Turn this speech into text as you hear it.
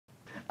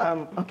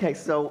Okay,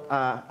 so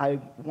I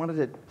wanted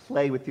to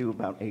play with you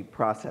about a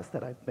process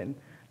that I've been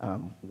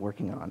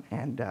working on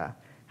and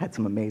had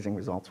some amazing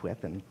results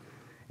with, and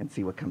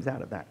see what comes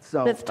out of that.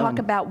 So let's talk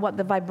about what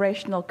the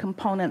vibrational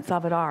components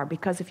of it are,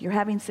 because if you're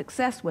having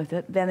success with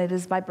it, then it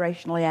is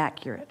vibrationally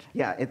accurate.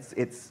 Yeah, it's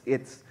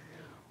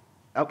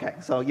okay.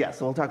 So yeah,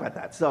 so we'll talk about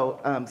that.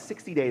 So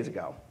 60 days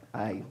ago,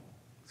 I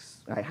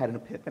had an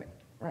epiphany,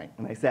 right?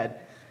 And I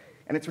said,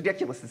 and it's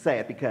ridiculous to say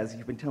it because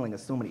you've been telling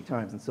us so many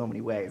times in so many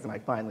ways, and I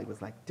finally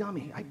was like,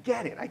 dummy, I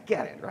get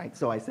it, right?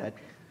 So I said,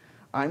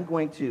 I'm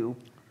going to,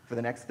 for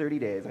the next 30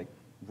 days, I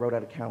wrote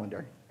out a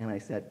calendar, and I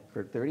said,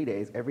 for 30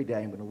 days, every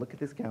day, I'm going to look at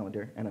this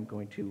calendar, and I'm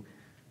going to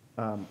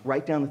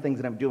write down the things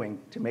that I'm doing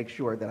to make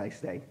sure that I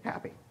stay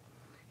happy.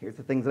 Here's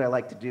the things that I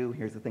like to do.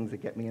 Here's the things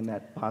that get me in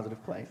that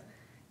positive place.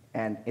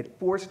 And it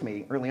forced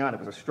me, early on it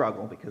was a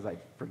struggle because I'd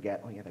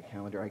forget, oh yeah, the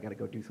calendar, I got to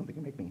go do something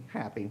to make me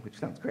happy, which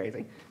sounds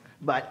crazy.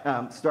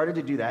 But started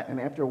to do that, and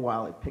after a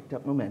while, it picked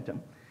up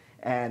momentum.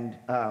 And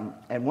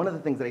one of the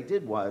things that I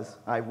did was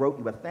I wrote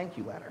you a thank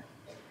you letter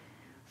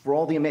for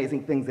all the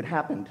amazing things that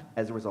happened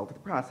as a result of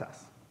the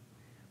process,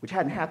 which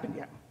hadn't happened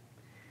yet.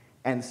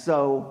 And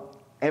so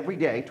every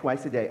day,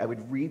 twice a day, I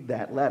would read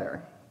that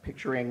letter,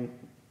 picturing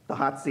the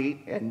hot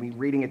seat and me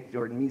reading it,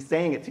 or me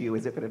saying it to you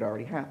as if it had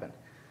already happened.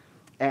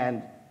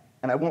 And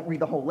I won't read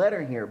the whole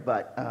letter here,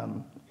 but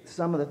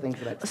some of the things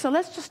that So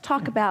let's just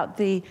talk about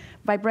the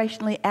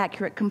vibrationally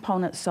accurate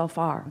components so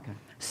far. Okay.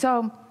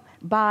 So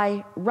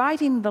by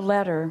writing the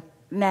letter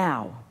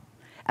now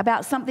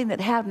about something that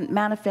hadn't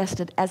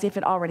manifested as if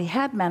it already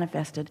had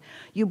manifested,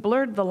 you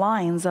blurred the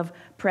lines of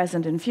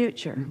present and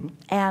future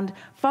and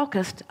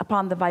focused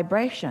upon the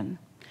vibration,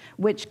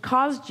 which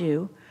caused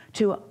you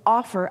to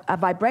offer a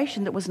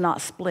vibration that was not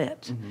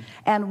split.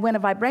 And when a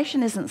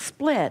vibration isn't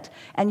split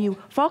and you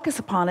focus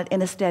upon it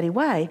in a steady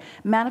way,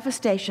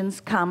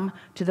 manifestations come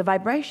to the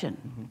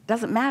vibration.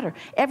 Doesn't matter.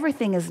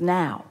 Everything is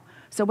now.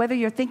 So whether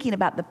you're thinking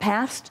about the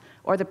past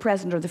or the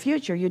present or the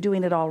future, you're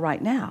doing it all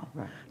right now.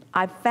 Right.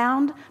 I've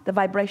found the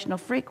vibrational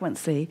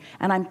frequency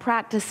and I'm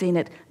practicing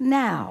it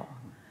now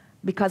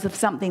because of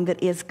something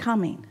that is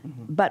coming.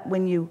 But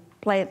when you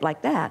play it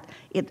like that,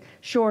 it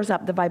shores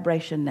up the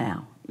vibration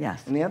now.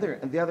 Yes. And the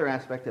other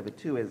aspect of it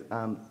too is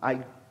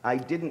I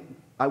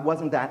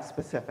wasn't that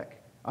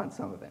specific on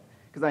some of it,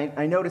 because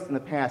I noticed in the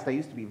past I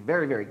used to be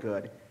very, very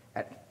good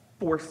at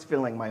force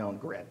filling my own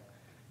grid.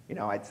 You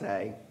know, I'd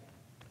say,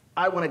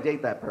 I want to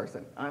date that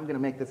person. I'm going to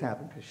make this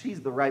happen because she's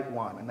the right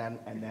one.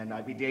 And then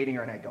I'd be dating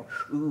her and I'd go,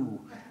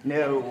 ooh,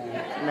 no,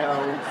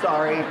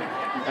 sorry.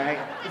 Right?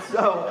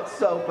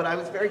 But I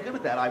was very good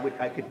at that.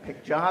 I could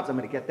pick jobs. I'm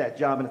going to get that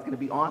job and it's going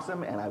to be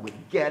awesome. And I would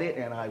get it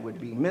and I would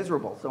be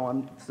miserable.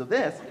 So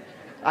this,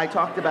 I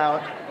talked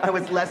about, I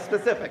was less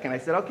specific. And I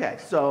said, okay,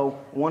 so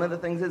one of the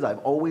things is I've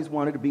always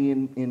wanted to be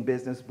in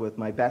business with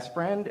my best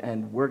friend.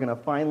 And we're going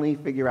to finally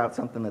figure out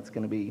something that's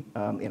going to be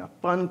in a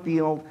fun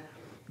field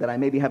that I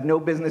maybe have no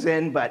business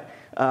in, but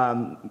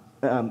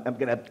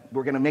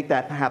we're gonna make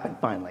that happen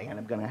finally, and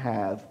I'm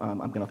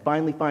gonna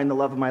finally find the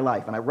love of my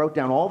life. And I wrote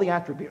down all the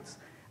attributes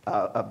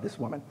of this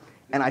woman,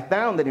 and I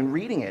found that in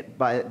reading it,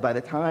 by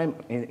the time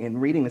in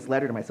reading this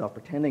letter to myself,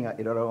 pretending it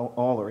had all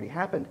already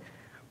happened,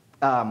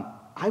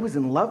 I was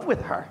in love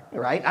with her,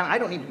 right? I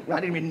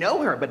didn't even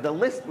know her, but the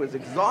list was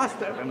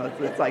exhaustive, and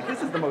it's like,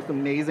 this is the most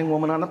amazing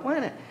woman on the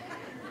planet.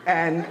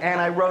 And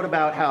I wrote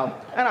about how,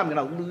 and I'm going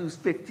to lose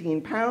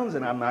 15 pounds,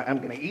 and I'm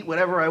going to eat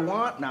whatever I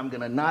want, and I'm going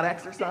to not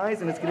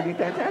exercise, and it's going to be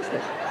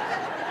fantastic.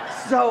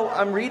 So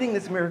I'm reading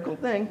this miracle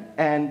thing,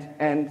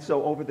 and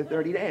so over the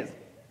 30 days,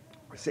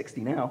 or 60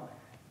 now,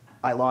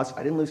 I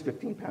didn't lose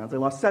 15 pounds, I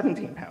lost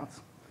 17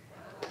 pounds.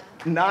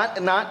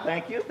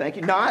 Thank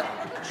you,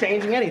 not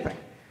changing anything.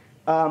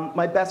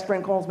 My best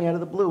friend calls me out of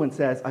the blue and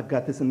says, I've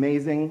got this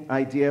amazing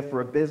idea for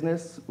a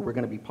business, we're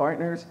going to be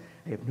partners,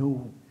 I have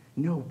no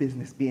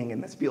business being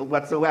in this field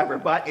whatsoever,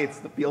 but it's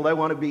the field I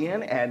want to be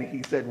in, and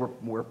he said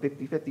we're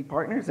 50-50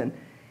 partners,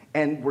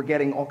 and we're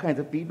getting all kinds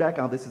of feedback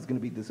on this is going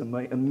to be this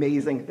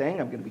amazing thing.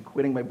 I'm going to be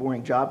quitting my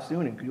boring job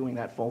soon and doing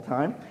that full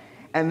time.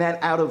 And then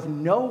out of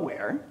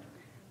nowhere,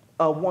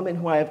 a woman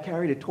who I have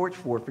carried a torch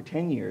for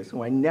 10 years, who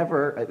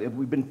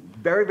we've been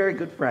very, very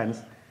good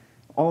friends,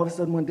 all of a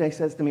sudden one day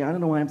says to me, I don't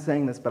know why I'm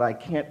saying this, but I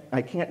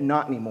can't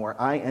not anymore.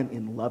 I am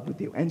in love with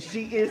you. And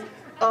she is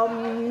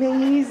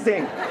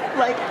amazing,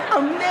 like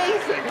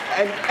amazing,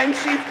 and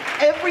she's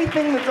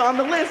everything that's on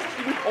the list.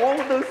 She was all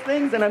of those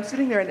things, and I'm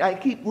sitting there and I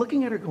keep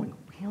looking at her going,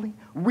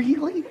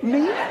 really,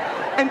 me?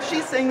 And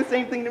she's saying the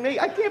same thing to me.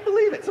 I can't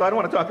believe it. So I don't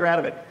want to talk her out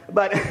of it,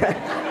 but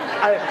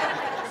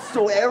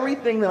so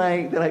everything that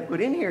I put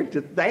in here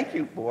to thank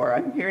you for,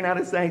 I'm here now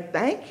to say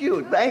thank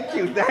you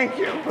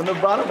from the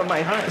bottom of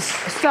my heart.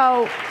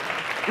 So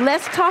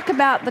let's talk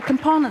about the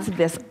components of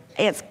this.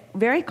 It's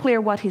very clear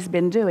what he's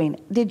been doing.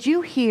 Did you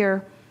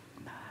hear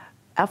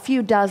a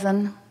few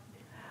dozen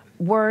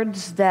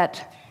words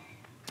that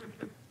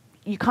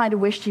you kind of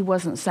wished he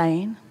wasn't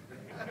saying?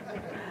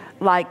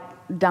 Like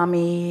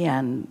dummy,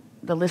 and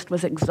the list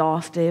was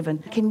exhaustive.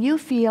 And can you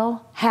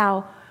feel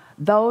how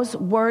those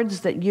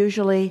words that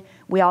usually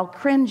we all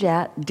cringe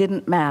at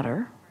didn't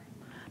matter,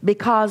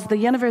 because the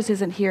universe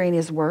isn't hearing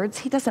his words.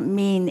 He doesn't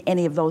mean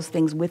any of those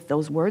things with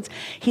those words.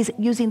 He's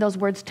using those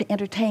words to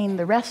entertain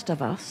the rest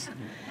of us.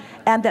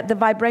 And that the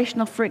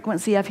vibrational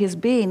frequency of his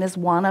being is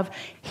one of,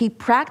 he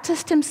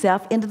practiced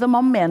himself into the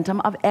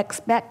momentum of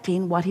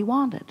expecting what he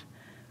wanted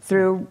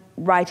through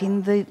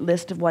writing the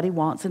list of what he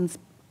wants and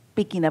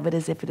speaking of it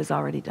as if it is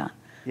already done.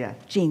 Yeah.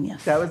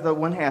 Genius. That was the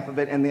one half of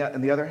it, and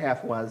the other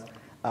half was,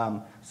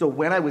 so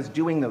when I was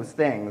doing those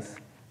things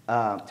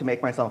to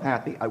make myself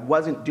happy, I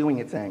wasn't doing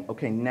it saying,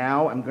 okay,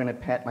 now I'm going to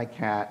pet my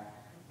cat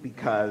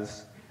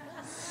because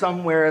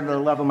somewhere the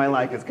love of my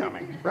life is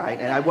coming, right?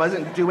 And I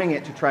wasn't doing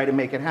it to try to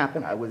make it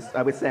happen. I was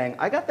saying,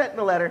 I got that in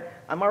the letter.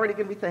 I'm already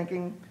going to be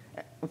thanking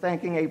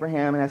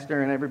Abraham and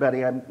Esther and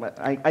everybody.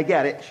 I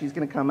get it. She's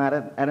going to come out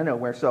of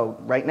nowhere. So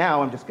right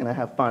now, I'm just going to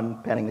have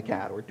fun petting the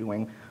cat or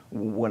doing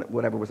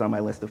whatever was on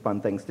my list of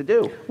fun things to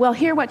do. Well,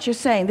 hear what you're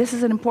saying. This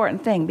is an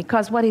important thing,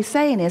 because what he's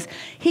saying is,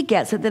 he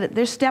gets it that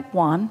there's step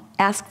 1,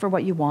 ask for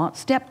what you want.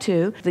 Step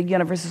 2, the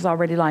universe has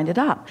already lined it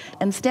up.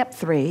 And step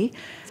 3,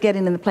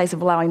 getting in the place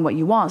of allowing what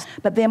you want.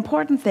 But the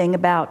important thing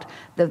about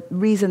the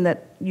reason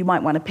that you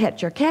might want to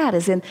pet your cat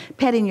is, in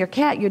petting your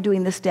cat, you're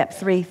doing the step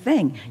 3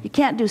 thing. You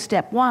can't do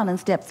step 1 and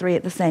step 3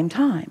 at the same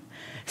time.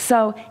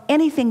 So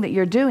anything that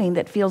you're doing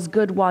that feels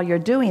good while you're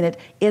doing it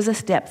is a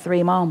step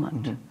 3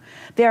 moment. Mm-hmm.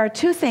 There are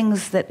 2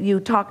 things that you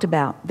talked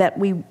about that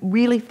we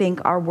really think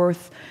are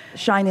worth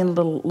shining a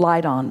little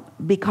light on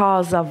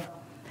because of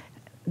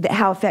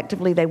how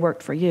effectively they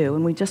worked for you,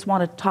 and we just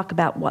want to talk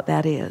about what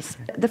that is.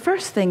 The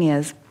first thing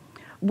is,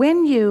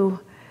 when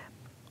you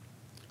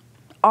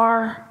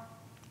are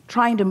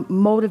trying to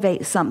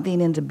motivate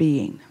something into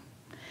being,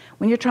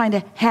 when you're trying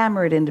to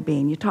hammer it into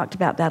being, you talked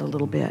about that a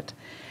little bit,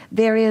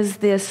 there is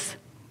this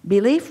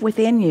belief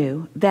within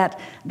you that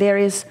there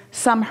is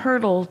some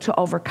hurdle to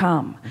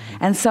overcome.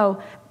 And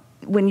so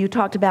when you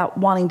talked about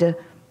wanting to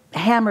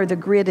hammer the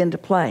grid into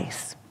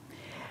place,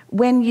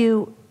 when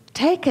you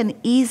take an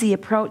easy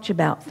approach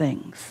about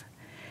things,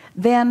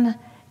 then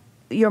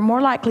you're more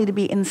likely to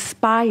be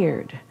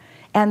inspired.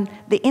 And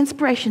the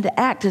inspiration to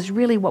act is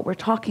really what we're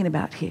talking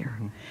about here.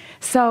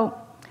 So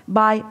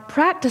by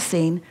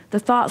practicing the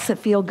thoughts that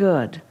feel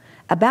good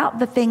about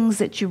the things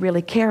that you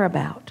really care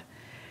about,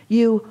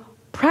 you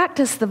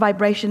practice the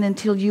vibration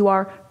until you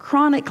are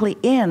chronically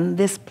in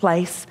this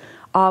place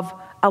of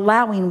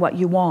allowing what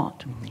you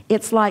want.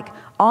 It's like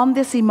on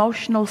this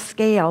emotional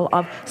scale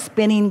of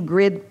spinning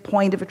grid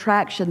point of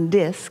attraction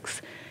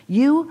discs,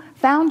 you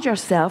found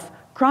yourself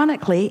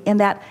chronically in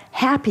that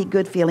happy,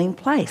 good feeling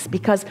place,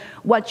 because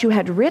what you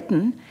had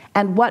written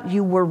and what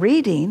you were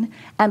reading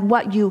and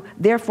what you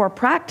therefore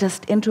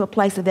practiced into a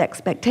place of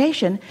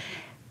expectation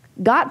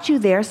got you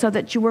there so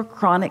that you were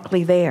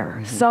chronically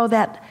there, so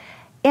that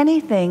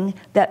anything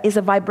that is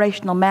a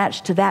vibrational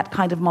match to that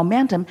kind of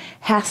momentum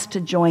has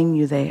to join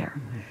you there.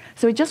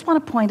 So we just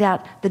want to point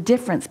out the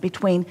difference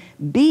between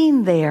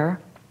being there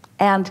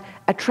and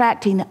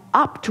attracting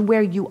up to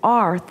where you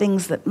are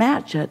things that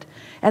match it,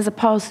 as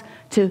opposed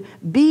to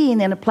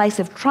being in a place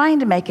of trying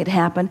to make it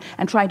happen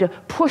and trying to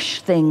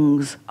push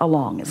things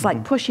along. It's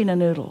like pushing a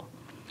noodle.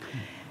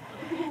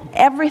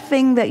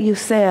 Everything that you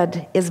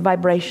said is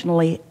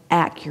vibrationally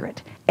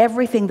accurate.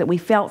 Everything that we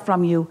felt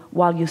from you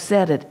while you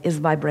said it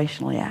is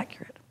vibrationally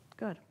accurate.